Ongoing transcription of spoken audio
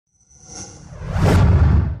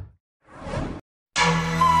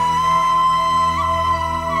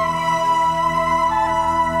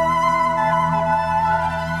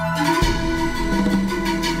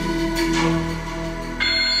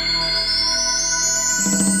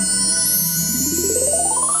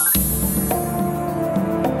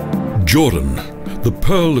Jordan, the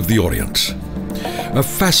Pearl of the Orient. A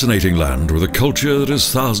fascinating land with a culture that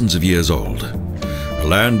is thousands of years old. A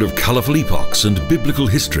land of colourful epochs and biblical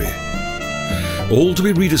history. All to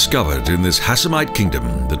be rediscovered in this Hasemite kingdom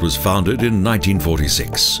that was founded in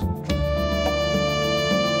 1946.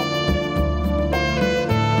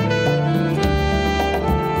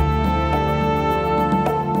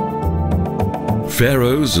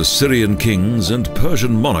 Pharaohs, Assyrian kings and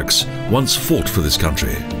Persian monarchs once fought for this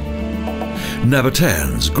country.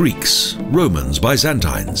 Nabateans, Greeks, Romans,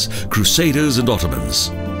 Byzantines, Crusaders and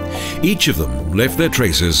Ottomans. Each of them left their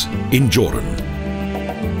traces in Jordan.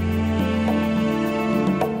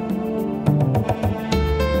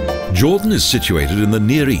 Jordan is situated in the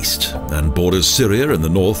Near East and borders Syria in the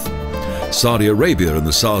north, Saudi Arabia in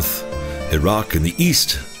the south, Iraq in the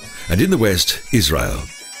east, and in the west, Israel.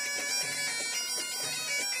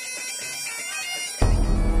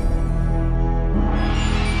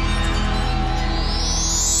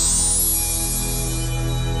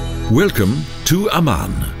 Welcome to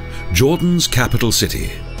Amman, Jordan's capital city.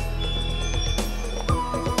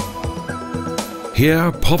 Here,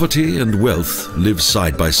 poverty and wealth live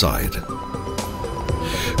side by side.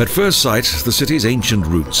 At first sight, the city's ancient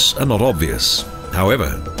roots are not obvious.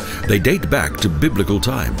 However, they date back to biblical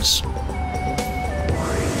times.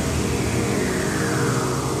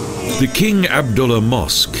 The King Abdullah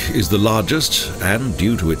Mosque is the largest and,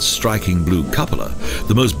 due to its striking blue cupola,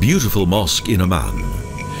 the most beautiful mosque in Amman.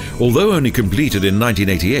 Although only completed in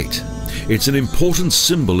 1988, it's an important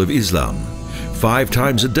symbol of Islam. 5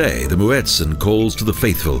 times a day, the Muezzin calls to the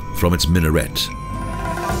faithful from its minaret.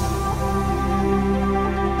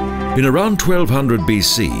 In around 1200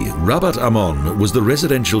 BC, Jordan.Amman was the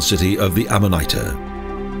residential city of the Ammonite.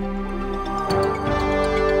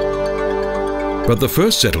 But the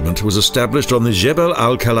first settlement was established on the Jebel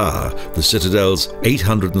al-Qal'ah, the citadel's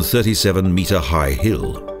 837-meter-high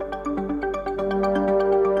hill.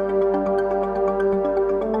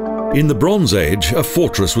 In the Bronze Age, a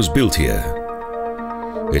fortress was built here.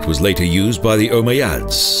 It was later used by the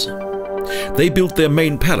Umayyads. They built their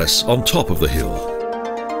main palace on top of the hill.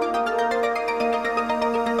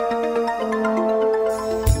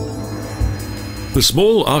 The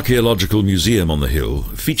small archaeological museum on the hill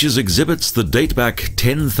features exhibits that date back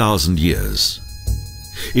 10,000 years.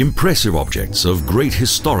 Impressive objects of great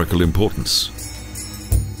historical importance.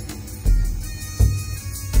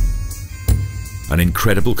 An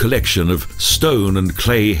incredible collection of stone and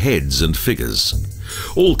clay heads and figures,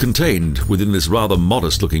 all contained within this rather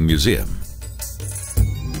modest-looking museum.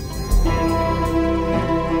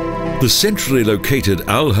 The centrally located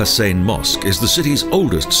Al-Hussein Mosque is the city's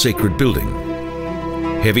oldest sacred building.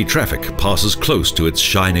 Heavy traffic passes close to its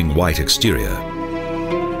shining white exterior.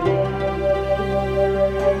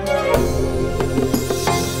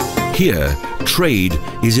 Here, trade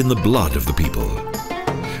is in the blood of the people.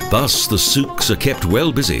 Thus, the souks are kept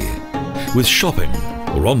well busy, with shopping,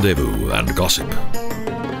 rendezvous and gossip.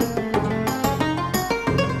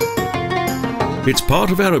 It's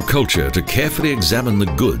part of Arab culture to carefully examine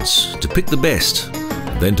the goods, to pick the best,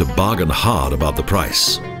 and then to bargain hard about the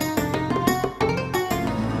price.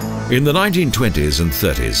 In the 1920s and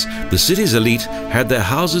 30s, the city's elite had their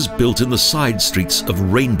houses built in the side streets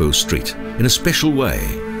of Rainbow Street in a special way.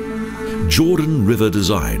 Jordan River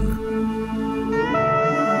design.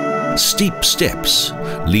 Steep steps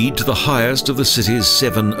lead to the highest of the city's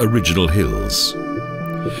 7 original hills,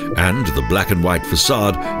 and the black and white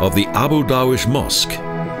facade of the Abu Dawish Mosque,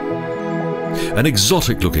 an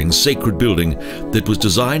exotic-looking sacred building that was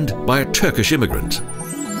designed by a Turkish immigrant.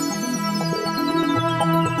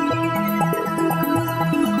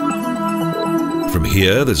 From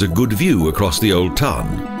here, there's a good view across the old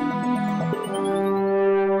town.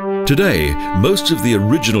 Today, most of the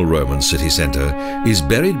original Roman city centre is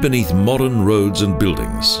buried beneath modern roads and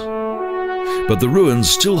buildings. But the ruins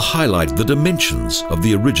still highlight the dimensions of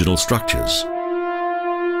the original structures.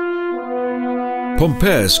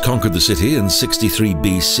 Pompeius conquered the city in 63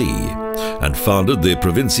 BC and founded the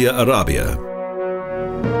Provincia Arabia.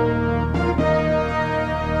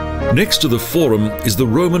 Next to the Forum is the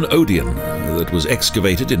Roman Odeon that was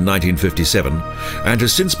excavated in 1957 and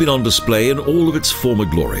has since been on display in all of its former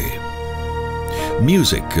glory.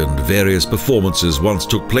 Music and various performances once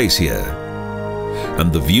took place here,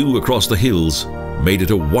 and the view across the hills made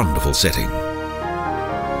it a wonderful setting.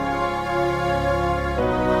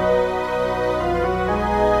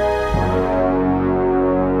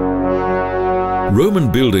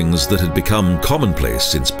 Roman buildings that had become commonplace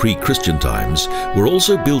since pre-Christian times were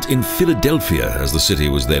also built in Philadelphia, as the city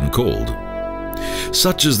was then called,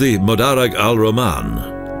 such as the Modarag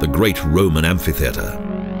al-Roman, the great Roman amphitheatre.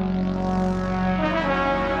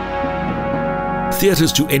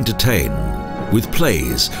 theatres to entertain, with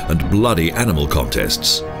plays and bloody animal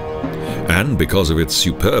contests. And because of its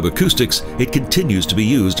superb acoustics, it continues to be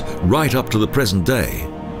used right up to the present day.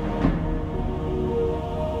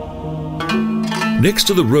 Next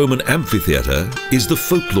to the Roman amphitheatre is the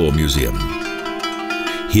Folklore Museum.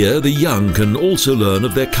 Here the young can also learn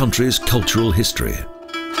of their country's cultural history.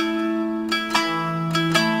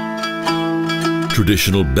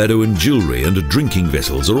 Traditional Bedouin jewellery and drinking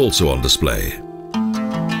vessels are also on display.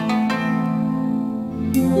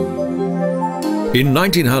 In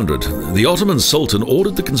 1900, the Ottoman Sultan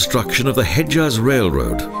ordered the construction of the Hedjaz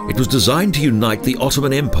Railroad. It was designed to unite the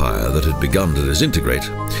Ottoman Empire that had begun to disintegrate,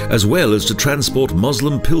 as well as to transport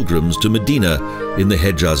Muslim pilgrims to Medina in the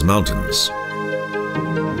Hedjaz Mountains.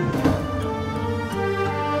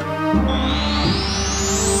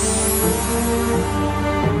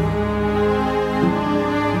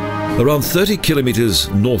 Around 30 kilometres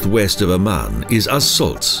northwest of Amman is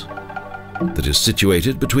As-Salt, that is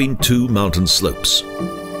situated between two mountain slopes.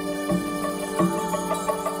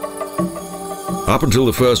 Up until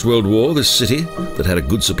the First World War, this city, that had a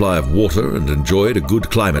good supply of water and enjoyed a good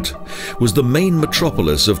climate, was the main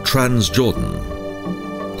metropolis of Transjordan.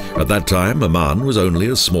 At that time, Amman was only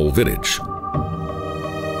a small village.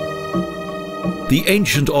 The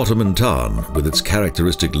ancient Ottoman town, with its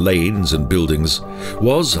characteristic lanes and buildings,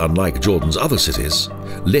 was, unlike Jordan's other cities,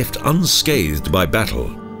 left unscathed by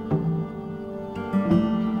battle.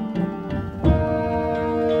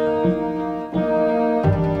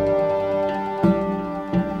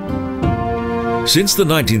 Since the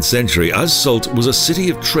 19th century, As-Salt was a city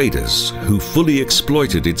of traders who fully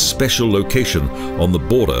exploited its special location on the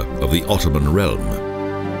border of the Ottoman realm.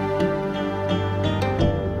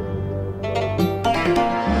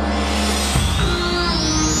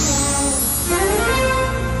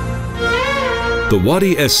 The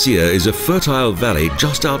Wadi Musa is a fertile valley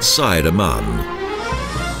just outside Amman.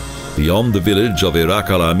 Beyond the village of Iraq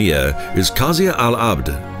al-Amir is Qasr al-Abd,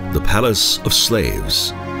 the palace of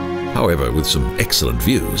slaves, however with some excellent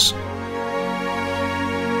views.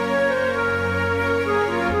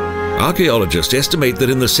 Archaeologists estimate that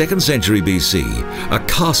in the 2nd century BC, a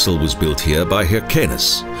castle was built here by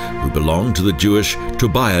Hyrcanus, who belonged to the Jewish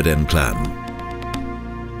Tobiaden clan.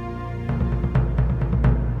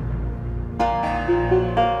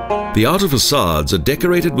 The outer facades are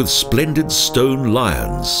decorated with splendid stone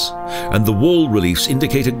lions, and the wall reliefs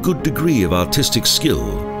indicate a good degree of artistic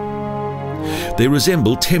skill. They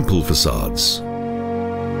resemble temple facades.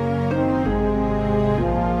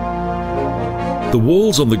 The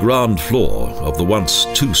walls on the ground floor of the once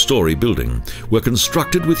two-story building were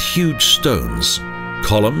constructed with huge stones.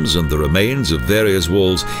 Columns and the remains of various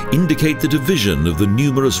walls indicate the division of the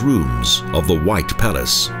numerous rooms of the White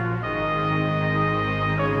Palace.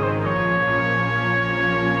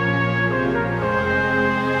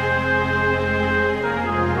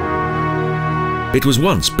 It was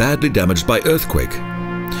once badly damaged by earthquake.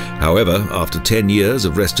 However, after 10 years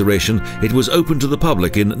of restoration, it was opened to the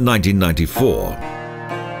public in 1994.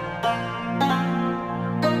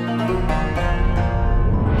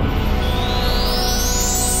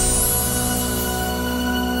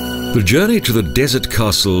 The journey to the desert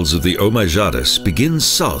castles of the Umayyads begins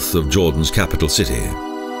south of Jordan's capital city.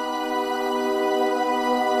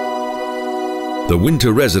 The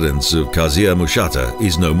winter residence of Qasr Mushata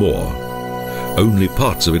is no more. Only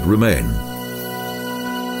parts of it remain.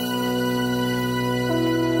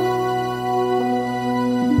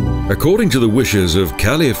 According to the wishes of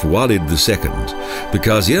Caliph Walid II, the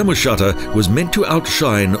Qasr Mushata was meant to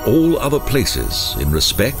outshine all other places in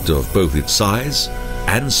respect of both its size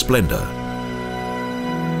and splendor.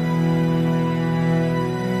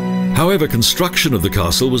 However, construction of the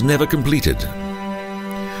castle was never completed.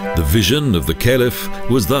 The vision of the Caliph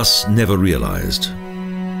was thus never realized.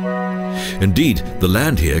 Indeed, the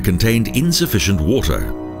land here contained insufficient water.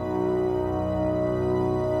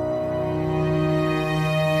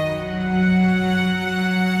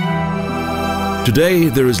 Today,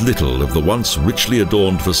 there is little of the once richly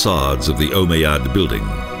adorned facades of the Umayyad building.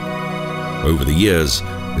 Over the years,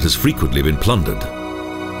 it has frequently been plundered.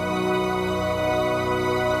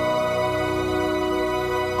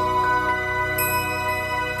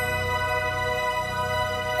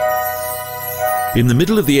 In the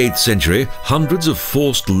middle of the 8th century, hundreds of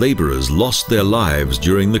forced labourers lost their lives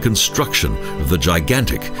during the construction of the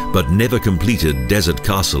gigantic but never completed desert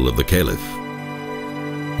castle of the Caliph.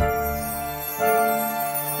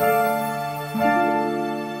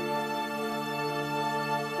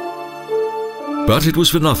 But it was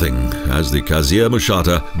for nothing, as the Qasr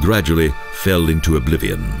Mushata gradually fell into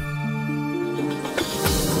oblivion.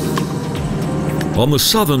 On the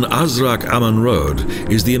southern Azraq-Amman Road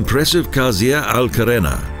is the impressive Qasr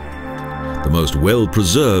al-Qarena, the most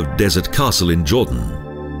well-preserved desert castle in Jordan.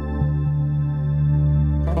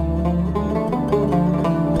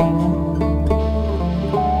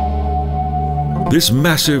 This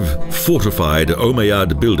massive, fortified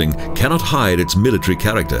Umayyad building cannot hide its military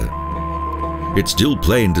character. It's still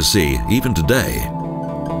plain to see, even today.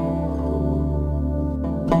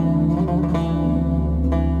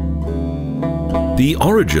 The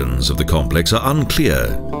origins of the complex are unclear.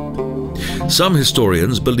 Some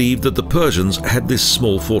historians believe that the Persians had this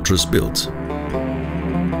small fortress built.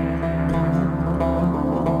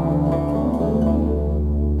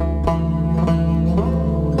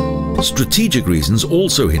 Strategic reasons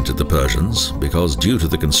also hint at the Persians, because due to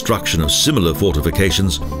the construction of similar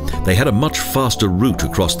fortifications, they had a much faster route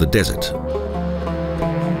across the desert.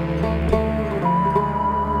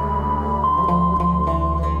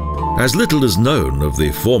 As little is known of the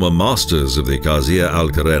former masters of the Qasr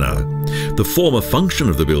al-Qarena, the former function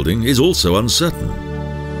of the building is also uncertain.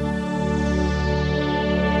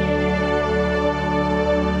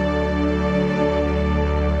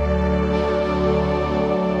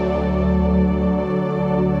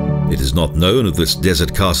 It is not known if this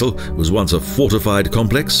desert castle was once a fortified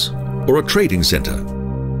complex or a trading center.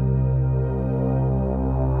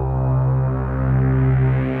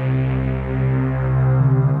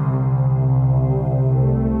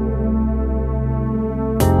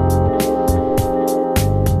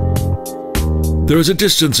 There is a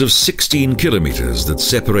distance of 16 kilometres that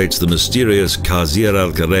separates the mysterious Qasr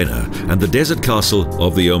al-Qarena and the desert castle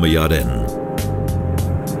of the Umayyaden.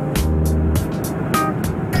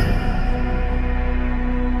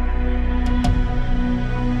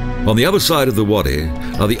 On the other side of the wadi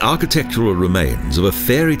are the architectural remains of a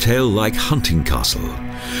fairy tale-like hunting castle,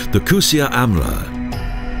 the Qusya Amra.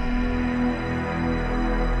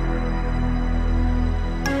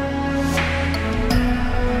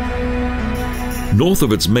 North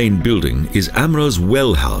of its main building is Amra's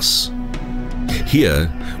well house.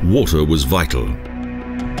 Here, water was vital.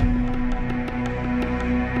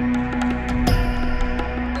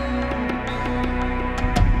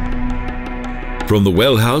 From the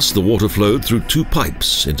well house, the water flowed through two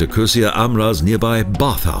pipes into Qusya Amra's nearby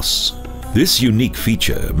bathhouse. This unique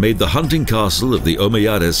feature made the hunting castle of the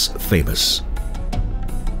Umayyades famous.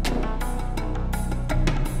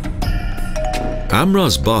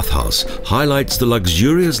 Amra's bathhouse highlights the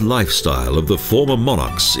luxurious lifestyle of the former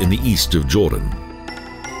monarchs in the east of Jordan.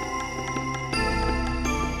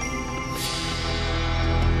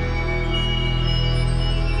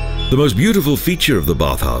 The most beautiful feature of the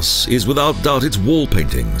bathhouse is without doubt its wall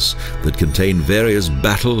paintings that contain various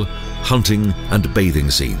battle, hunting and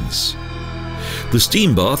bathing scenes. The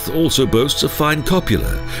steam bath also boasts a fine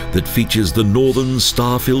cupola that features the northern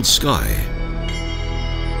star-filled sky.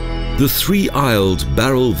 The three-aisled,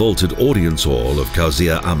 barrel-vaulted audience hall of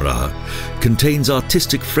Qasr Amra contains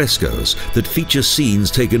artistic frescoes that feature scenes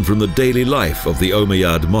taken from the daily life of the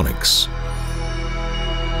Umayyad monarchs.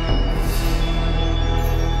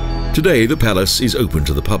 Today, the palace is open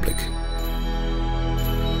to the public.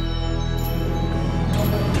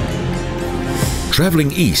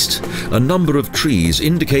 Travelling east, a number of trees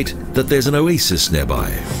indicate that there's an oasis nearby.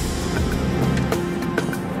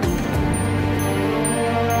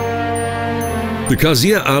 The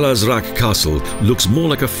Qasr al-Azraq castle looks more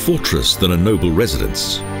like a fortress than a noble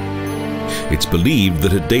residence. It's believed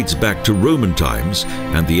that it dates back to Roman times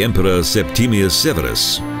and the Emperor Septimius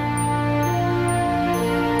Severus.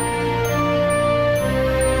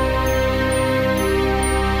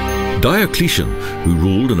 Diocletian, who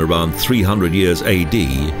ruled in around 300 years AD,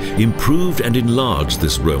 improved and enlarged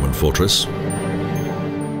this Roman fortress.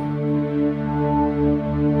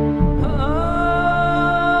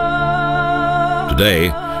 Today,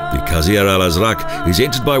 the Qasr al-Azraq is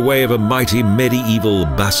entered by way of a mighty medieval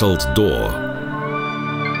basalt door.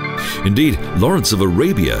 Indeed, Lawrence of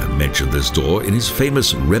Arabia mentioned this door in his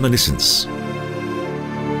famous Reminiscence.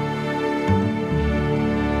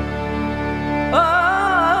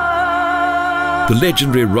 The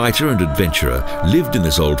legendary writer and adventurer lived in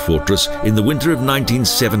this old fortress in the winter of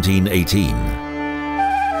 1917-18.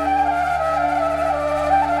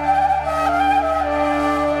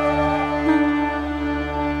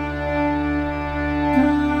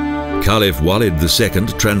 Caliph Walid II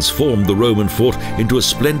transformed the Roman fort into a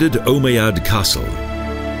splendid Umayyad castle.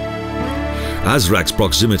 Azraq's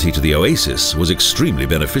proximity to the oasis was extremely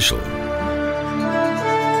beneficial.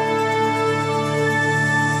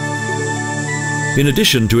 In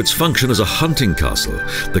addition to its function as a hunting castle,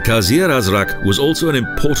 the Qasr Azraq was also an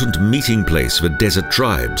important meeting place for desert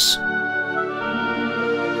tribes.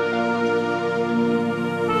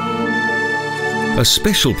 A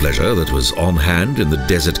special pleasure that was on hand in the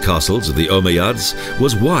desert castles of the Umayyads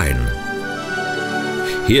was wine.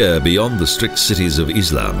 Here, beyond the strict cities of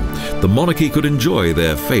Islam, the monarchy could enjoy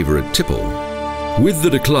their favourite tipple. With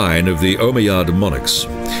the decline of the Umayyad monarchs,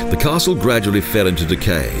 the castle gradually fell into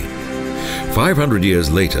decay. 500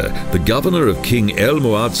 years later, the governor of King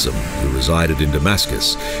al-Muezzin, who resided in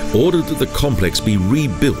Damascus, ordered that the complex be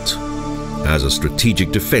rebuilt as a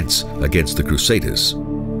strategic defence against the Crusaders.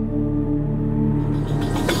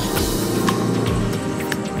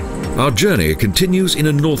 Our journey continues in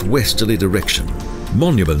a northwesterly direction.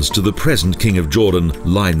 Monuments to the present King of Jordan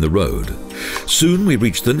line the road. Soon we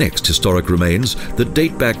reach the next historic remains that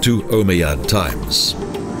date back to Umayyad times.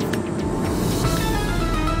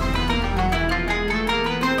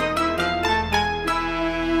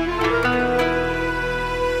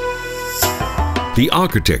 The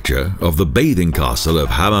architecture of the bathing castle of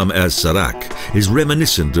Hammam al-Sarak is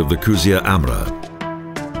reminiscent of the Qusya Amra.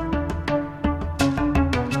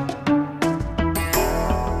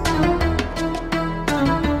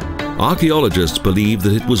 Archaeologists believe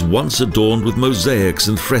that it was once adorned with mosaics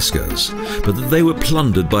and frescoes, but that they were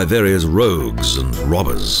plundered by various rogues and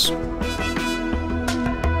robbers.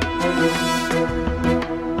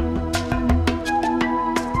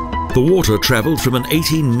 The water travelled from an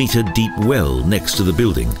 18-metre deep well next to the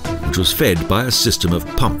building, which was fed by a system of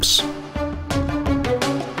pumps.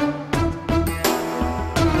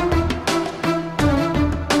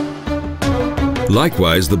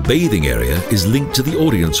 Likewise, the bathing area is linked to the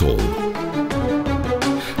audience hall.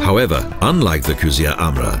 However, unlike the Qusya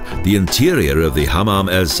Amra, the interior of the Hammam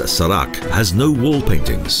al-Sarak has no wall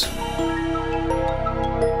paintings.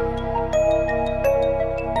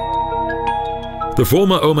 The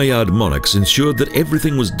former Umayyad monarchs ensured that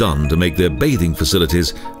everything was done to make their bathing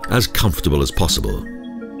facilities as comfortable as possible.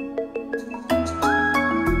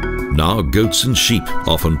 Now goats and sheep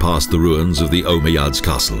often pass the ruins of the Umayyads'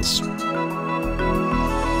 castles.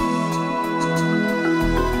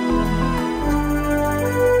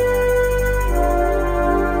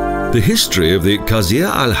 The history of the Qasr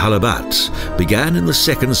al-Halabat began in the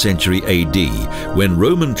 2nd century AD, when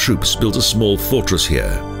Roman troops built a small fortress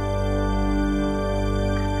here.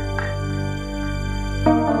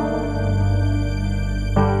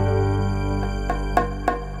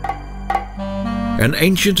 An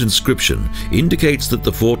ancient inscription indicates that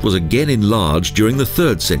the fort was again enlarged during the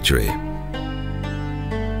 3rd century.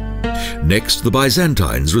 Next, the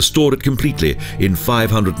Byzantines restored it completely in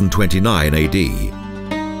 529 AD.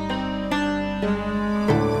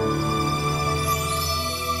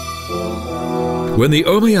 When the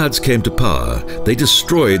Umayyads came to power, they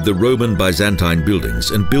destroyed the Roman Byzantine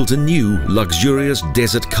buildings and built a new, luxurious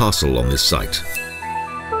desert castle on this site.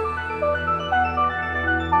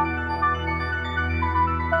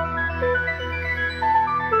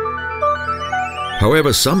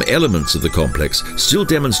 However, some elements of the complex still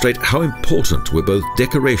demonstrate how important were both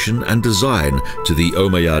decoration and design to the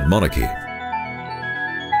Umayyad monarchy.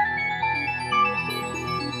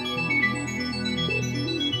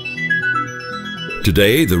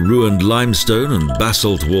 Today, the ruined limestone and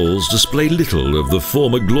basalt walls display little of the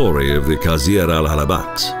former glory of the Qasr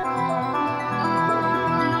al-Halabat.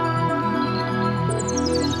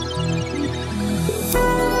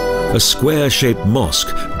 A square-shaped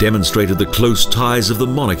mosque demonstrated the close ties of the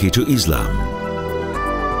monarchy to Islam.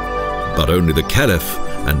 But only the caliph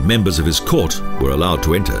and members of his court were allowed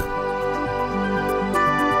to enter.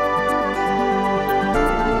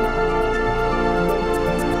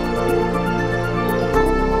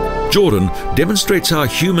 Jordan demonstrates how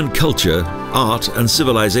human culture, art and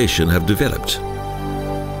civilization have developed.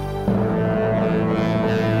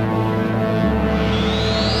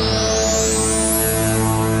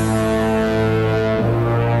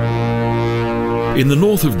 In the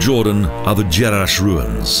north of Jordan are the Jerash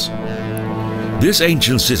ruins. This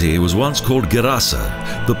ancient city was once called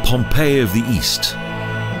Gerasa, the Pompeii of the East.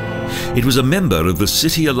 It was a member of the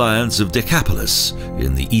city alliance of Decapolis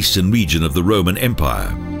in the eastern region of the Roman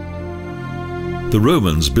Empire. The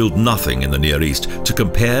Romans built nothing in the Near East to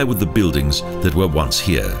compare with the buildings that were once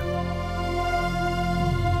here.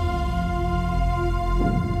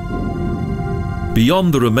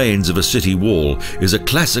 Beyond the remains of a city wall is a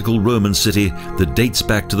classical Roman city that dates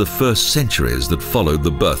back to the 1st centuries that followed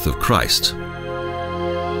the birth of Christ.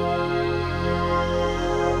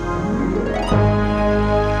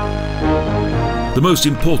 The most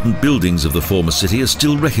important buildings of the former city are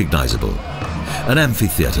still recognizable: an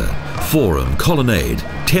amphitheatre, forum, colonnade,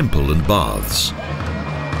 temple and baths.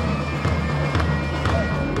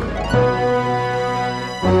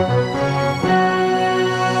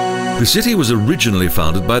 The city was originally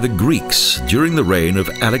founded by the Greeks during the reign of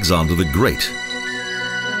Alexander the Great.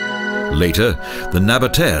 Later, the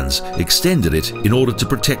Nabateans extended it in order to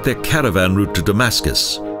protect their caravan route to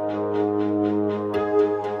Damascus.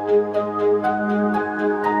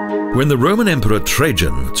 When the Roman Emperor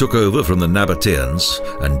Trajan took over from the Nabateans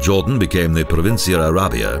and Jordan became the Provincia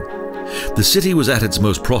Arabia, the city was at its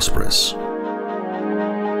most prosperous.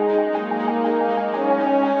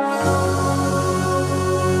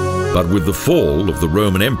 But with the fall of the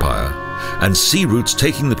Roman Empire and sea routes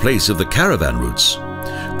taking the place of the caravan routes,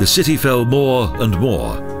 the city fell more and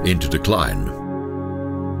more into decline.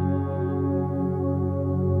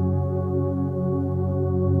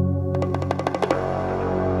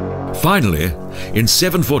 Finally, in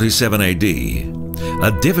 747 AD,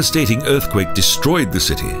 a devastating earthquake destroyed the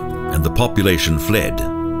city and the population fled.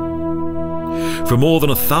 For more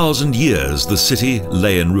than 1,000 years, the city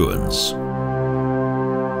lay in ruins.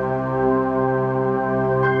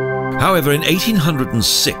 However, in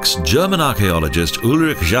 1806, German archaeologist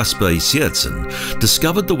Ulrich Jasper Siertzen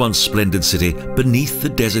discovered the once splendid city beneath the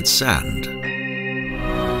desert sand.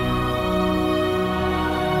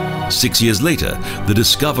 6 years later, the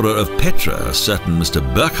discoverer of Petra, a certain Mr.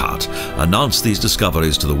 Burckhardt, announced these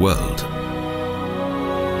discoveries to the world.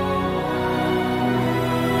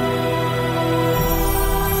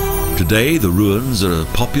 Today, the ruins are a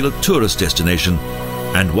popular tourist destination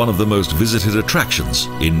and one of the most visited attractions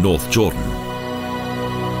in North Jordan.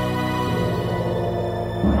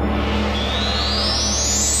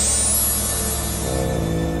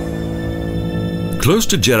 Close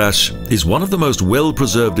to Jerash is one of the most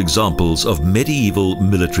well-preserved examples of medieval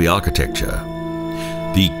military architecture,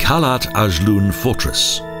 the Qal'at Ajlun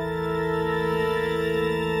fortress.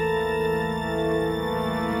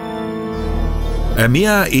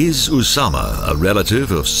 Emir Iz Usama, a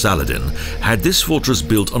relative of Saladin, had this fortress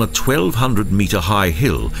built on a 1,200-metre high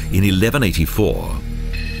hill in 1184.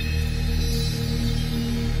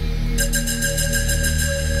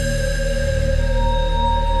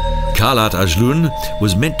 Qal'at Ajlun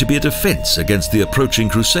was meant to be a defence against the approaching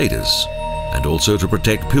Crusaders, and also to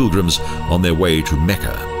protect pilgrims on their way to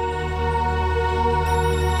Mecca.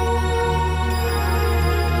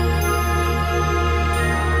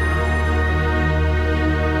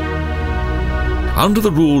 Under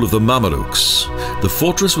the rule of the Mamelukes, the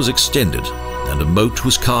fortress was extended and a moat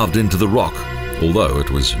was carved into the rock, although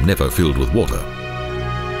it was never filled with water.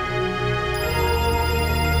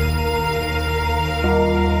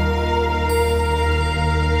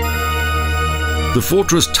 The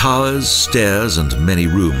fortress towers, stairs and many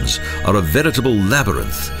rooms are a veritable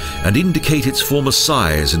labyrinth and indicate its former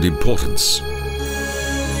size and importance.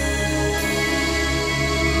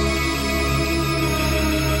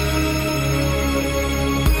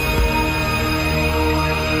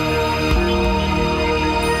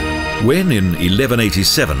 When in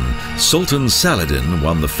 1187 Sultan Saladin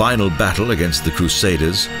won the final battle against the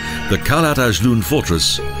Crusaders, the Qal'at Ajlun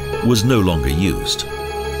fortress was no longer used.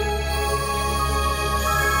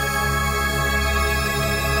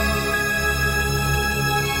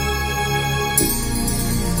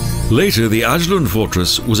 Later, the Ajlun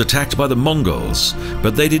fortress was attacked by the Mongols,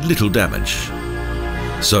 but they did little damage.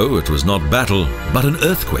 So it was not battle, but an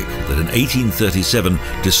earthquake that in 1837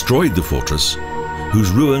 destroyed the fortress, whose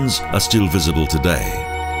ruins are still visible today.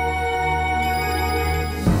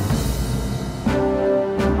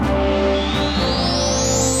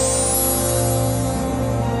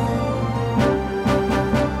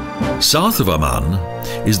 South of Amman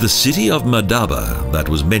is the city of Madaba that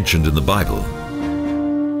was mentioned in the Bible.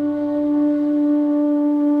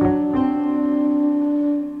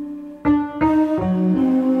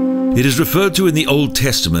 It is referred to in the Old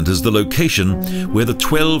Testament as the location where the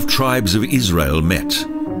 12 tribes of Israel met.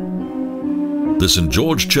 The St.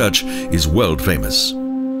 George Church is world famous.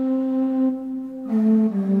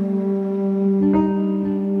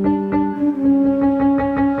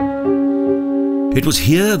 It was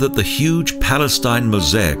here that the huge Palestine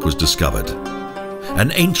mosaic was discovered,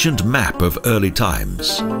 an ancient map of early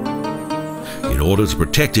times. In order to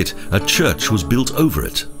protect it, a church was built over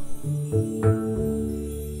it.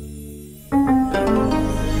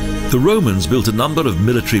 The Romans built a number of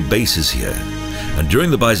military bases here, and during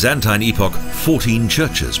the Byzantine epoch, 14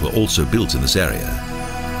 churches were also built in this area.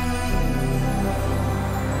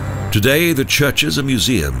 Today, the churches are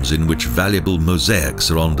museums in which valuable mosaics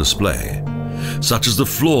are on display, such as the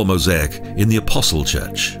floor mosaic in the Apostle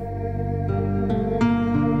Church.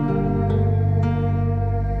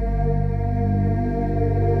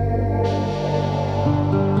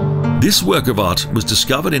 This work of art was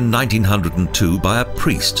discovered in 1902 by a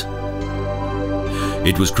priest.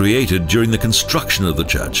 It was created during the construction of the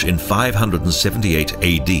church in 578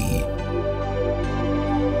 AD.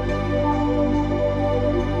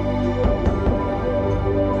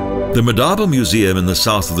 The Nebo Museum in the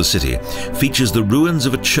south of the city features the ruins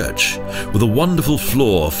of a church with a wonderful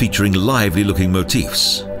floor featuring lively-looking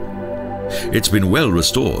motifs. It's been well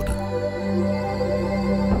restored.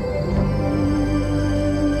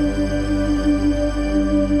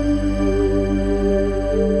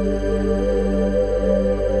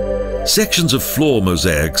 Sections of floor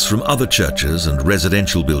mosaics from other churches and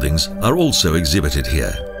residential buildings are also exhibited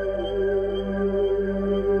here.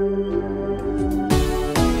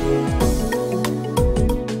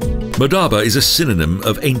 Madaba is a synonym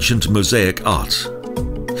of ancient mosaic art.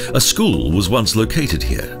 A school was once located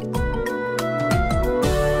here.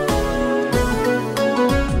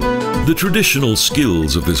 The traditional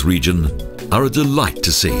skills of this region are a delight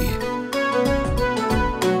to see.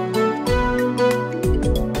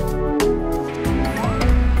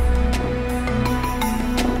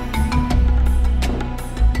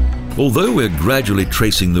 Although we're gradually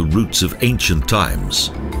tracing the roots of ancient times,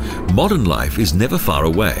 modern life is never far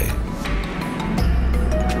away.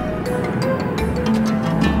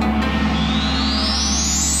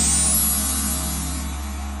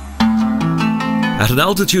 At an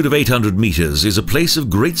altitude of 800 meters is a place of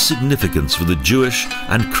great significance for the Jewish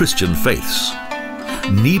and Christian faiths,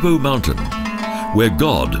 Nebo Mountain, where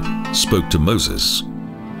God spoke to Moses.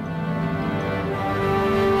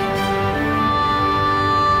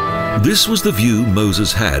 This was the view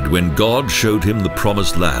Moses had when God showed him the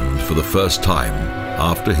promised land for the first time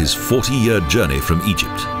after his 40-year journey from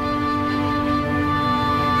Egypt.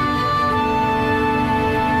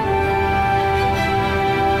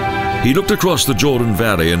 He looked across the Jordan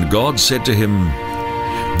Valley and God said to him,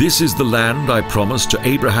 "This is the land I promised to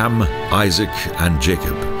Abraham, Isaac, and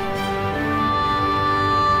Jacob."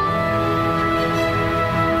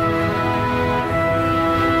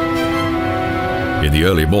 In the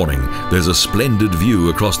early morning, there's a splendid view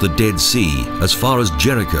across the Dead Sea as far as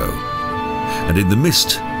Jericho, and in the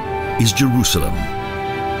mist is Jerusalem.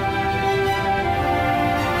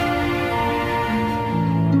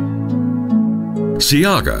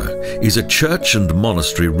 Siaga is a church and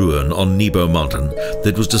monastery ruin on Nebo Mountain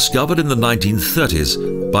that was discovered in the 1930s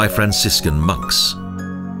by Franciscan monks.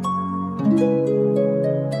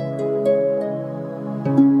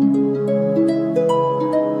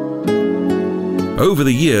 Over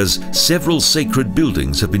the years, several sacred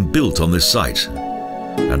buildings have been built on this site,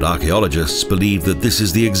 and archaeologists believe that this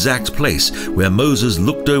is the exact place where Moses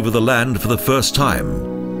looked over the land for the first time.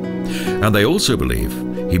 And they also believe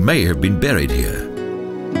he may have been buried here.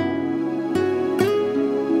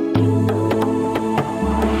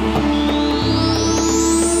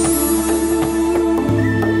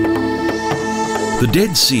 The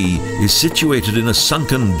Dead Sea is situated in a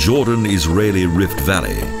sunken Jordan-Israeli Rift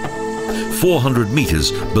Valley, 400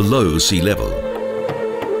 meters below sea level.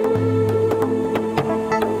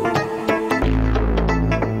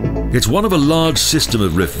 It's one of a large system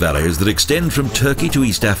of rift valleys that extend from Turkey to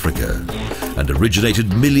East Africa and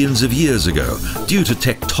originated millions of years ago due to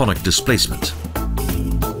tectonic displacement.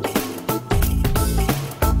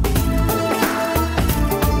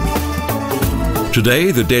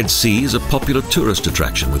 Today, the Dead Sea is a popular tourist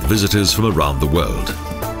attraction with visitors from around the world.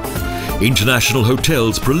 International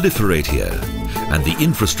hotels proliferate here, and the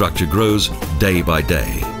infrastructure grows day by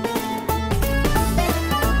day.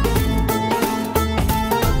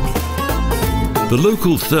 The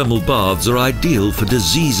local thermal baths are ideal for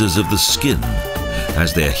diseases of the skin,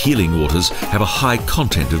 as their healing waters have a high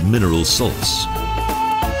content of mineral salts.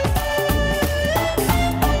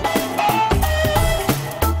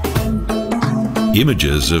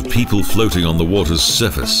 Images of people floating on the water's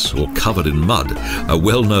surface or covered in mud are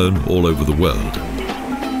well known all over the world.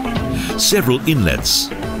 Several inlets,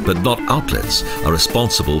 but not outlets, are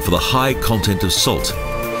responsible for the high content of salt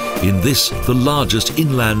in this, the largest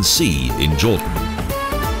inland sea in Jordan.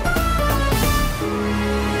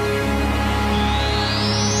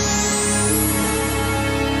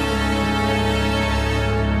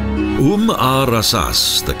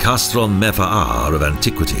 Ar-Rasas, the Castron Mefa'ar of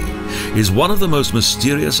antiquity, is one of the most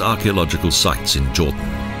mysterious archaeological sites in Jordan.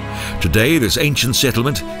 Today, this ancient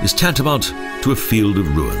settlement is tantamount to a field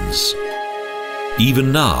of ruins.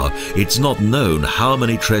 Even now, it's not known how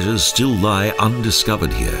many treasures still lie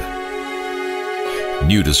undiscovered here.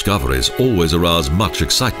 New discoveries always arouse much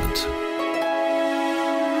excitement.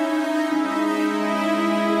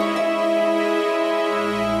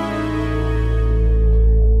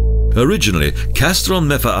 Originally, Castron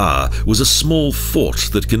Mefa'ar was a small fort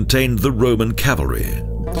that contained the Roman cavalry,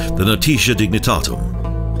 the Notitia Dignitatum,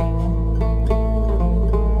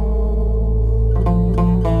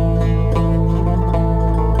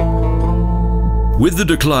 With the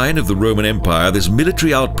decline of the Roman Empire, this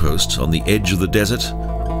military outpost on the edge of the desert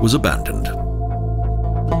was abandoned.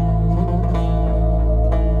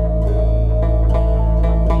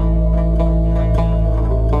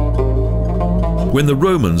 When the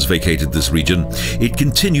Romans vacated this region, it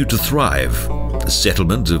continued to thrive. The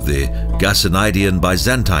settlement of the Hassanidean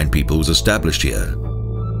Byzantine people was established here.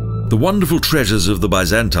 The wonderful treasures of the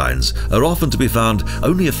Byzantines are often to be found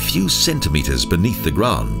only a few centimeters beneath the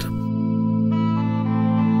ground.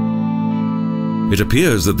 It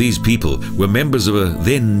appears that these people were members of a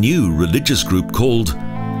then new religious group called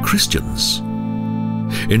Christians.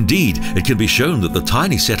 Indeed, it can be shown that the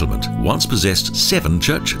tiny settlement once possessed 7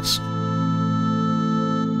 churches.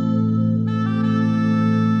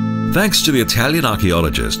 Thanks to the Italian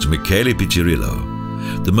archaeologist Michele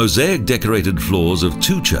Piccirillo, the mosaic-decorated floors of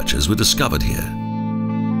 2 churches were discovered here.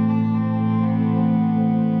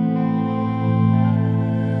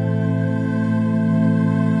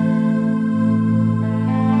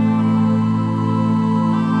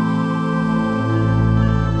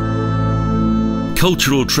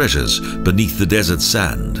 Cultural treasures beneath the desert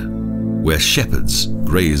sand, where shepherds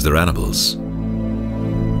graze their animals.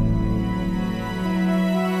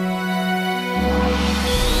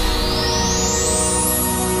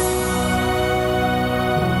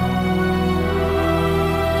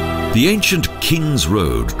 The ancient King's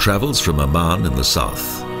Road travels from Amman in the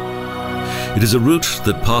south. It is a route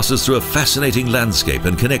that passes through a fascinating landscape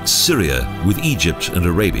and connects Syria with Egypt and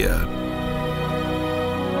Arabia.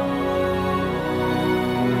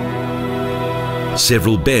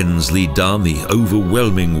 Several bends lead down the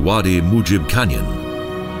overwhelming Wadi Musa canyon.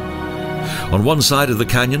 On one side of the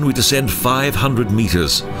canyon we descend 500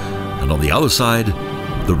 meters, and on the other side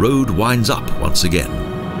the road winds up once again.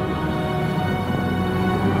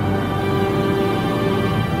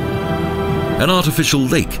 An artificial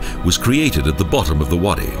lake was created at the bottom of the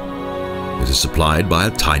wadi. It is supplied by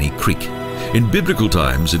a tiny creek. In biblical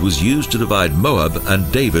times it was used to divide Moab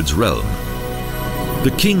and David's realm.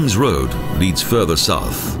 The King's Road leads further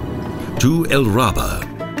south, to El Rabba.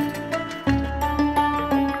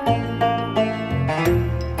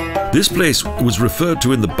 This place was referred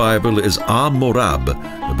to in the Bible as Ar-Morab,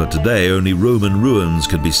 but today only Roman ruins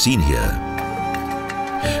can be seen here.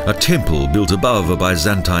 A temple built above a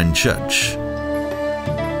Byzantine church.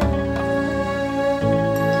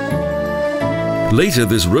 Later,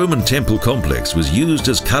 this Roman temple complex was used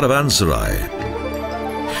as caravanserai.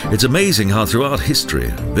 It's amazing how throughout history,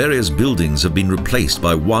 various buildings have been replaced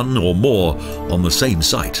by one or more on the same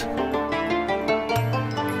site.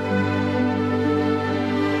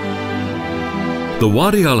 The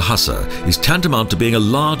Wadi al-Hassa is tantamount to being a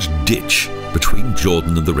large ditch between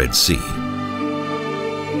Jordan and the Red Sea.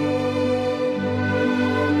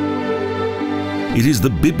 It is the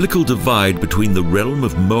biblical divide between the realm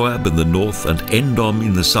of Moab in the north and Edom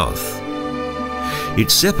in the south. It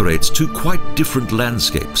separates 2 quite different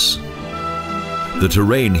landscapes. The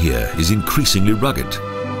terrain here is increasingly rugged.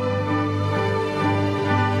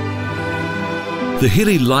 The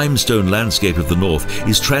hilly limestone landscape of the north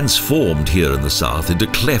is transformed here in the south into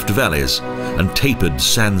cleft valleys and tapered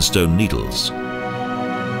sandstone needles.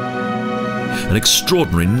 An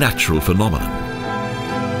extraordinary natural phenomenon.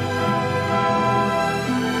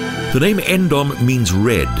 The name Edom means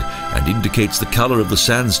red and indicates the colour of the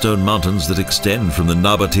sandstone mountains that extend from the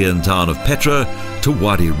Nabatean town of Petra to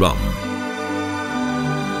Wadi Rum.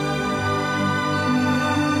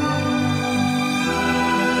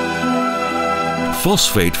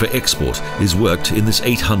 Phosphate for export is worked in this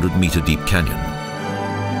 800-metre deep canyon.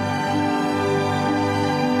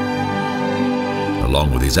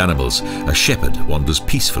 Along with his animals, a shepherd wanders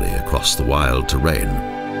peacefully across the wild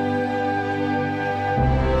terrain.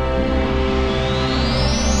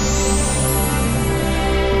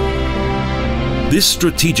 This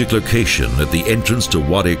strategic location at the entrance to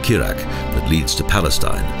Wadi Kirak that leads to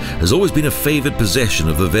Palestine has always been a favoured possession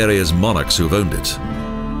of the various monarchs who have owned it.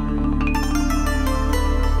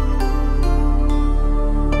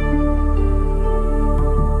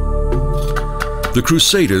 The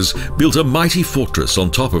Crusaders built a mighty fortress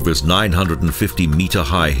on top of this 950-metre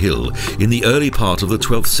high hill in the early part of the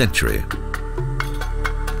 12th century.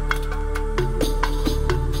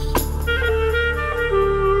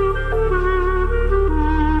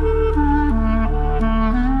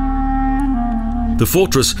 The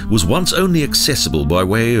fortress was once only accessible by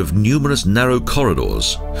way of numerous narrow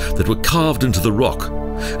corridors that were carved into the rock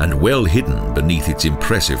and well hidden beneath its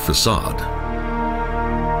impressive facade.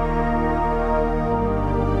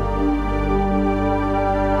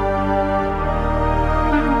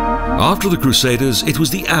 After the Crusaders, it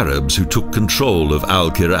was the Arabs who took control of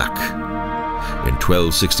Al-Kirak. In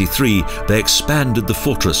 1263, they expanded the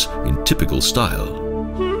fortress in typical style.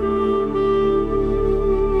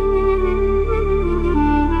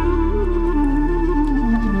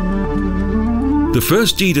 The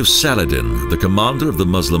first deed of Saladin, the commander of the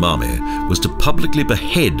Muslim army, was to publicly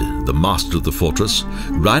behead the master of the fortress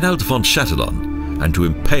right out von Chatillon and to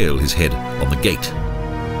impale his head on the gate.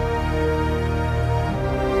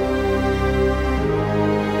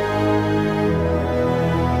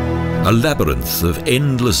 A labyrinth of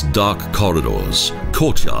endless dark corridors,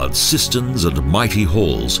 courtyards, cisterns and mighty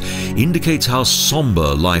halls indicates how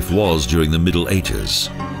sombre life was during the Middle Ages.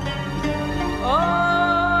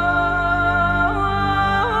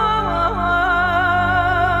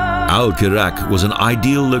 Al-Kirak was an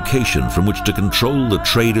ideal location from which to control the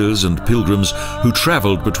traders and pilgrims who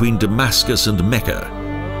travelled between Damascus and Mecca,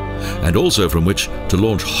 and also from which to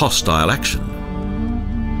launch hostile action.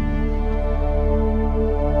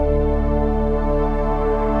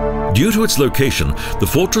 Due to its location, the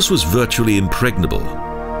fortress was virtually impregnable,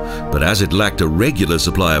 but as it lacked a regular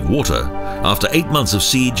supply of water, after 8 months of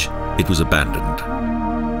siege, it was abandoned.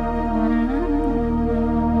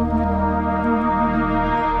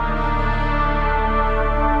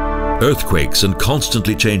 Earthquakes and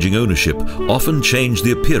constantly changing ownership often changed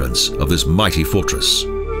the appearance of this mighty fortress.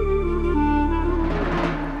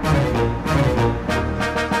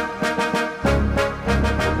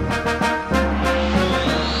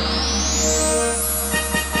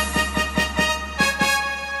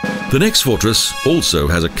 The next fortress also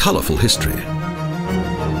has a colourful history.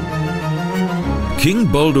 King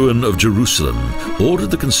Balduin of Jerusalem ordered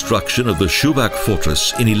the construction of the Shubak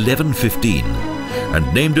fortress in 1115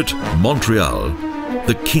 and named it Montreal,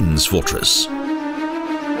 the King's Fortress.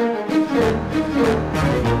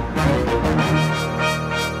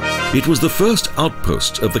 It was the first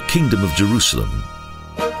outpost of the Kingdom of Jerusalem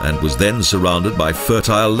and was then surrounded by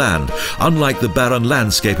fertile land, unlike the barren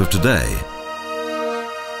landscape of today.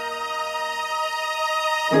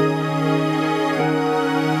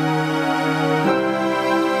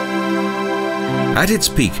 At its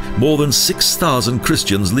peak, more than 6,000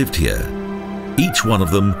 Christians lived here, each one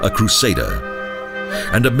of them a crusader,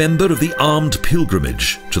 and a member of the armed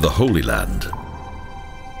pilgrimage to the Holy Land.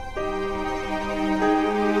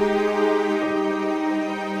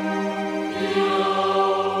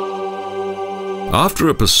 After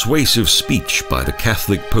a persuasive speech by the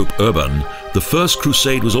Catholic Pope Urban, the First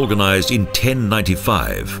Crusade was organized in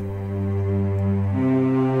 1095,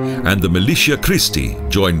 and the Militia Christi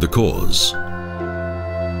joined the cause.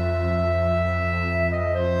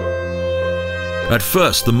 At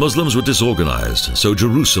first, the Muslims were disorganized, so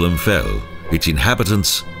Jerusalem fell, its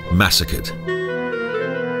inhabitants massacred.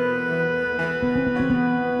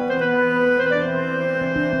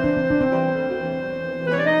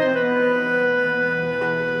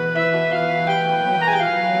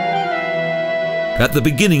 At the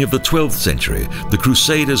beginning of the 12th century, the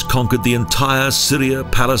Crusaders conquered the entire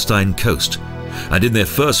Syria-Palestine coast, and in their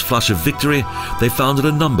first flush of victory, they founded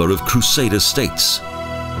a number of Crusader states.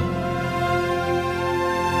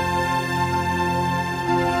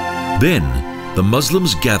 Then, the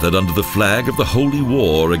Muslims gathered under the flag of the Holy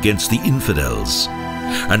War against the infidels.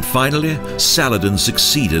 And finally, Saladin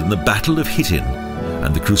succeeded in the Battle of Hittin,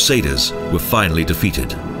 and the Crusaders were finally defeated.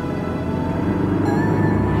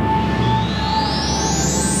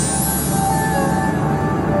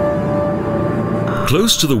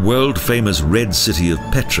 Close to the world-famous Red City of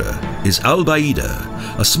Petra is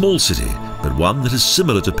Al-Baida, a small city, but one that is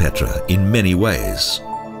similar to Petra in many ways.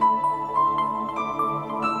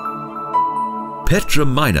 Petra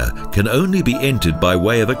Minor can only be entered by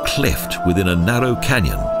way of a cleft within a narrow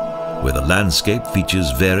canyon, where the landscape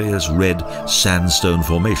features various red sandstone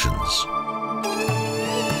formations.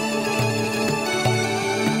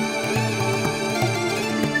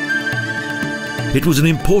 It was an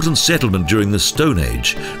important settlement during the Stone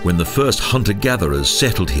Age, when the first hunter-gatherers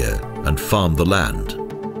settled here and farmed the land.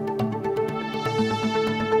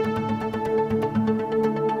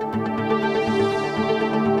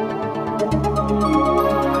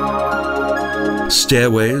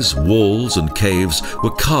 Stairways, walls and caves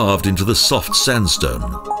were carved into the soft sandstone,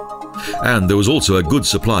 and there was also a good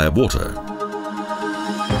supply of water.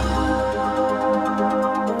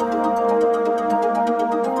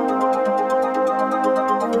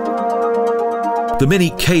 The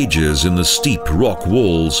many cages in the steep rock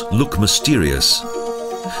walls look mysterious,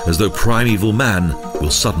 as though primeval man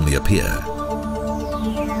will suddenly appear.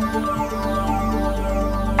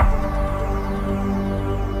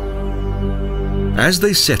 As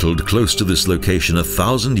they settled close to this location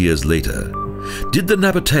 1,000 years later, Did the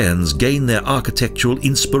Nabateans gain their architectural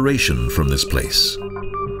inspiration from this place?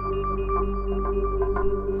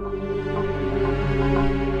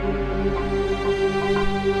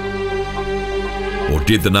 Or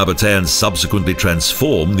did the Nabateans subsequently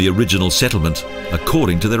transform the original settlement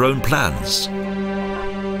according to their own plans?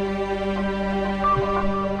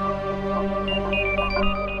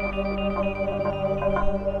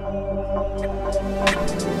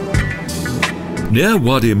 Near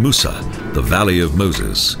Wadi Musa, the Valley of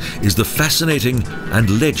Moses, is the fascinating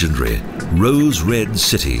and legendary rose-red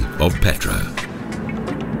city of Petra.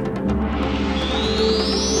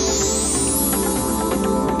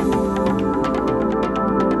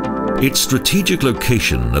 Its strategic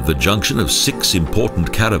location at the junction of 6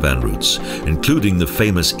 important caravan routes, including the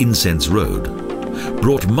famous Incense Road,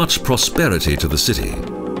 brought much prosperity to the city.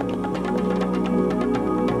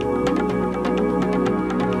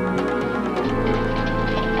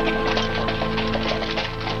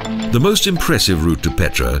 The most impressive route to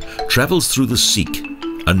Petra travels through the Sikh,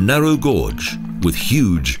 a narrow gorge with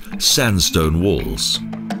huge sandstone walls.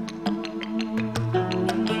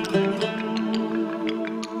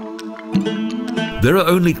 There are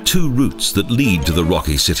only 2 routes that lead to the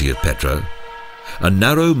rocky city of Petra: a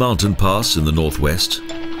narrow mountain pass in the northwest,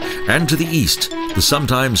 and to the east, the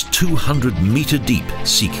sometimes 200-meter deep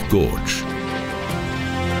Sikh Gorge.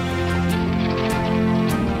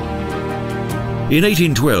 In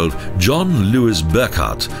 1812, John Lewis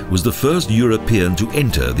Burckhardt was the first European to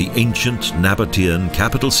enter the ancient Nabatean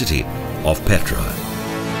capital city of Petra.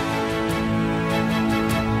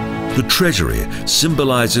 The treasury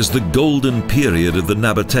symbolizes the golden period of the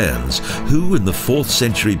Nabateans, who in the 4th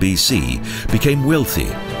century BC became wealthy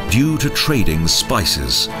due to trading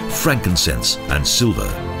spices, frankincense and silver.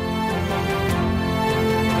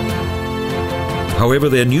 However,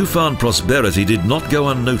 their newfound prosperity did not go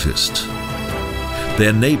unnoticed.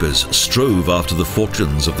 Their neighbors strove after the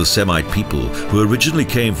fortunes of the Semite people who originally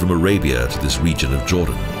came from Arabia to this region of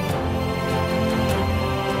Jordan.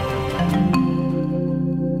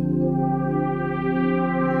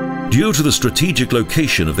 Due to the strategic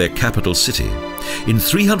location of their capital city, in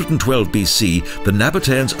 312 BC, the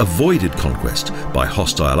Nabateans avoided conquest by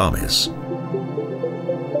hostile armies.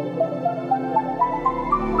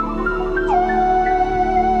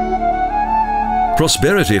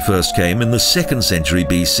 Prosperity first came in the 2nd century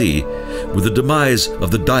BC with the demise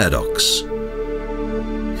of the diadoques.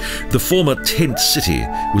 The former tent city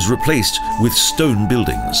was replaced with stone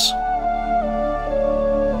buildings.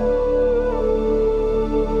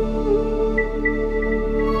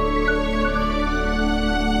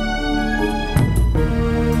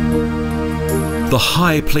 The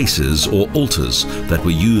high places or altars that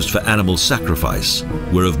were used for animal sacrifice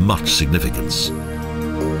were of much significance.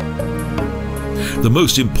 The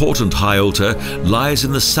most important high altar lies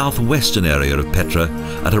in the southwestern area of Petra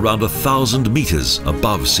at around 1,000 meters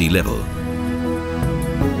above sea level.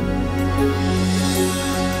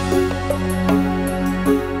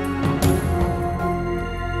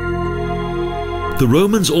 The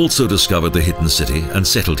Romans also discovered the hidden city and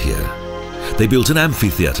settled here. They built an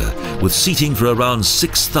amphitheatre with seating for around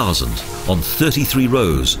 6,000 on 33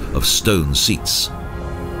 rows of stone seats.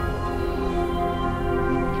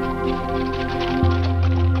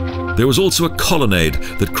 There was also a colonnade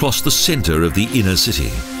that crossed the centre of the inner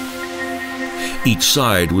city. Each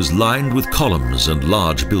side was lined with columns and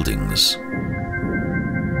large buildings.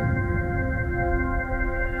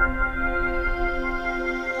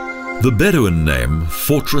 The Bedouin name,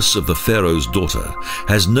 Fortress of the Pharaoh's Daughter,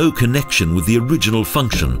 has no connection with the original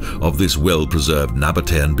function of this well-preserved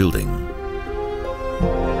Nabatean building.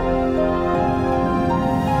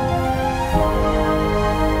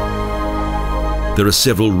 There are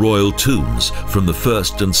several royal tombs from the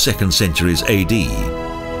 1st and 2nd centuries AD.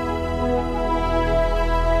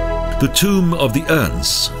 The tomb of the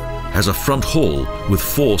Ernsts has a front hall with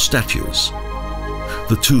 4 statues.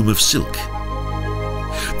 The tomb of silk.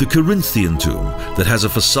 The Corinthian tomb that has a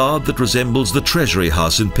facade that resembles the treasury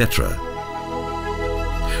house in Petra.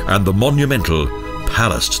 And the monumental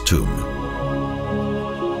Palast tomb.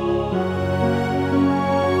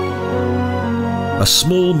 A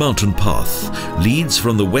small mountain path leads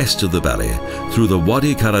from the west of the valley through the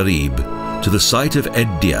Wadi Kararib to the site of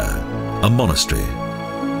Eddia, a monastery.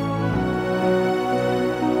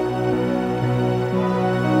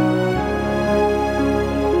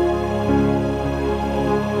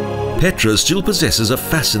 Petra still possesses a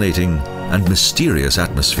fascinating and mysterious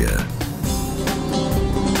atmosphere.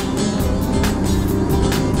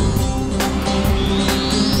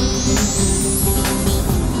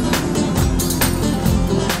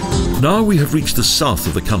 Now we have reached the south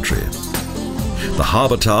of the country. the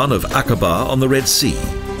harbour town of Aqaba on the Red Sea.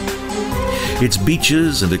 Its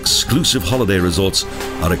beaches and exclusive holiday resorts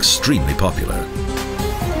are extremely popular.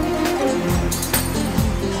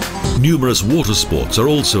 Numerous water sports are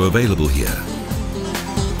also available here.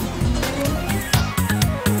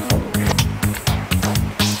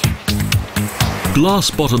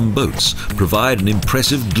 Glass-bottom boats provide an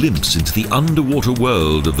impressive glimpse into the underwater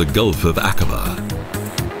world of the Gulf of Aqaba.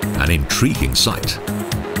 An intriguing sight.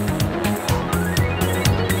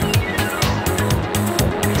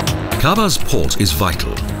 Aqaba's port is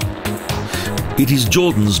vital. It is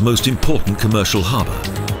Jordan's most important commercial harbour.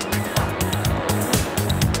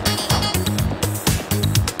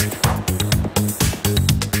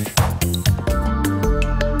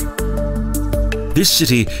 This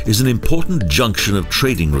city is an important junction of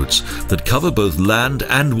trading routes that cover both land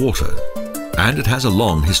and water, and it has a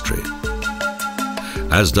long history,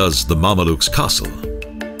 as does the Mamelukes' castle.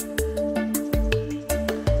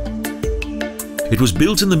 It was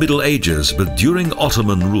built in the Middle Ages, but during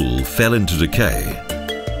Ottoman rule fell into decay.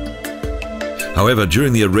 However,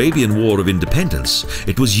 during the Arabian War of Independence,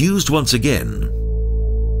 it was used once again.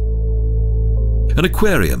 An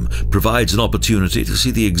aquarium provides an opportunity to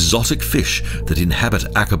see the exotic fish that inhabit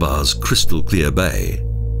Aqaba's crystal-clear bay.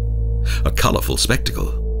 A colourful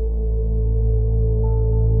spectacle.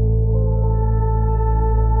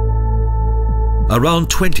 Around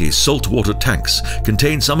 20 saltwater tanks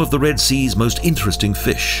contain some of the Red Sea's most interesting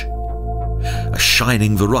fish. A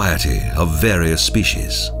shining variety of various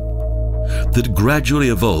species that gradually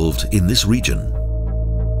evolved in this region.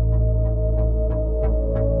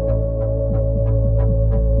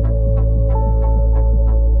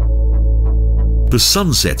 The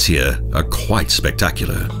sunsets here are quite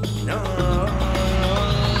spectacular.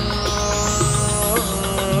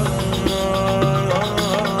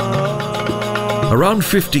 Around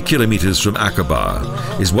 50 kilometres from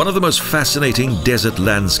Aqaba is one of the most fascinating desert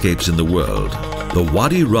landscapes in the world, the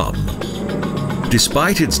Wadi Rum.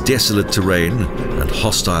 Despite its desolate terrain and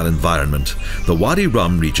hostile environment, the Wadi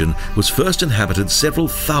Rum region was first inhabited several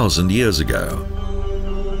thousand years ago.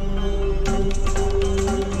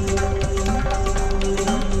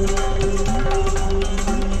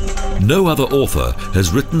 No other author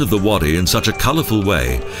has written of the Wadi in such a colourful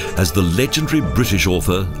way as the legendary British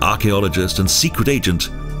author, archaeologist and secret agent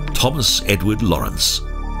Thomas Edward Lawrence.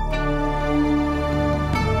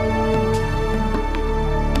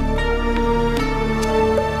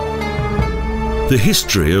 The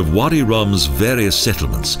history of Wadi Rum's various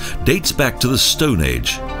settlements dates back to the Stone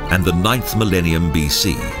Age and the 9th millennium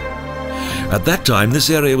BC. At that time, this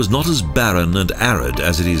area was not as barren and arid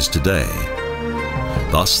as it is today.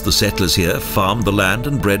 Thus, the settlers here farmed the land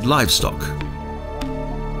and bred livestock.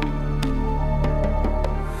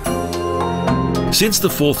 Since the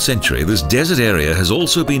 4th century, this desert area has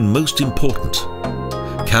also been most important.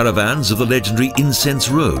 Caravans of the legendary Incense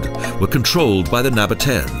Road were controlled by the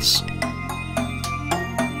Nabateans.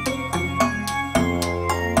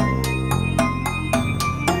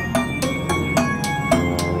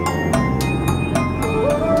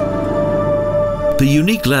 The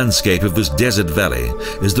unique landscape of this desert valley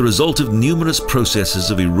is the result of numerous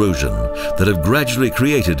processes of erosion that have gradually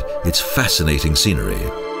created its fascinating scenery.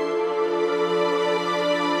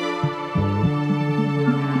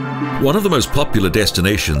 One of the most popular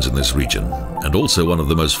destinations in this region, and also one of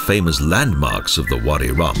the most famous landmarks of the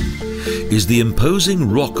Wadi Rum, is the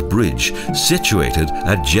imposing rock bridge situated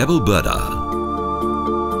at Jebel Burda.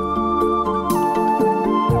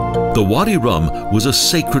 The Wadi Rum was a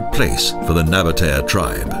sacred place for the Nabatea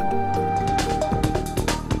tribe.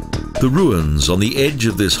 The ruins on the edge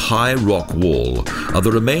of this high rock wall are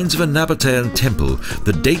the remains of a Nabatean temple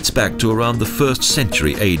that dates back to around the 1st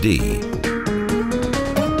century AD.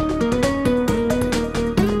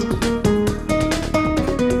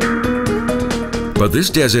 But this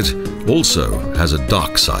desert also has a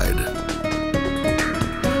dark side.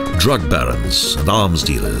 Drug barons and arms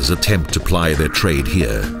dealers attempt to ply their trade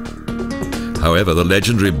here. However, the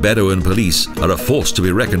legendary Bedouin police are a force to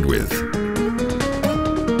be reckoned with.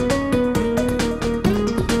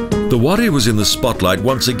 The Wadi was in the spotlight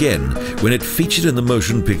once again when it featured in the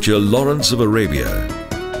motion picture Lawrence of Arabia.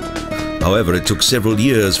 However, it took several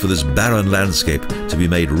years for this barren landscape to be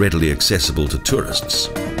made readily accessible to tourists.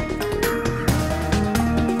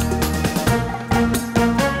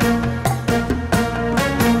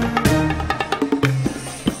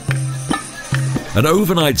 An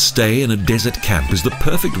overnight stay in a desert camp is the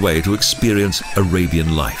perfect way to experience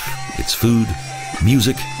Arabian life, its food,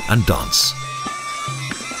 music and dance.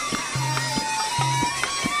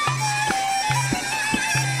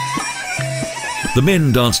 The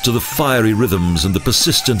men dance to the fiery rhythms and the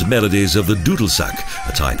persistent melodies of the dudelsak,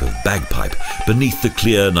 a type of bagpipe, beneath the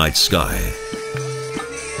clear night sky.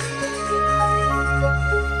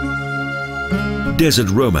 Desert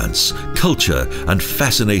romance, culture, and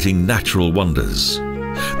fascinating natural wonders.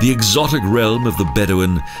 The exotic realm of the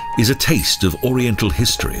Bedouin is a taste of Oriental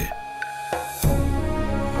history.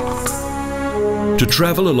 To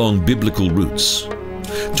travel along biblical routes,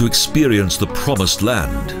 to experience the Promised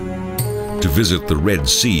Land, to visit the Red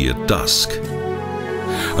Sea at dusk.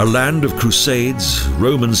 A land of crusades,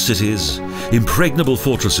 Roman cities, impregnable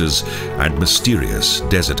fortresses, and mysterious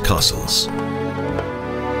desert castles.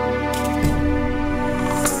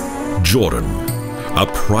 Jordan, a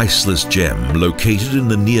priceless gem located in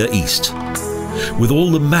the Near East, with all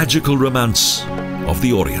the magical romance of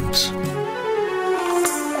the Orient.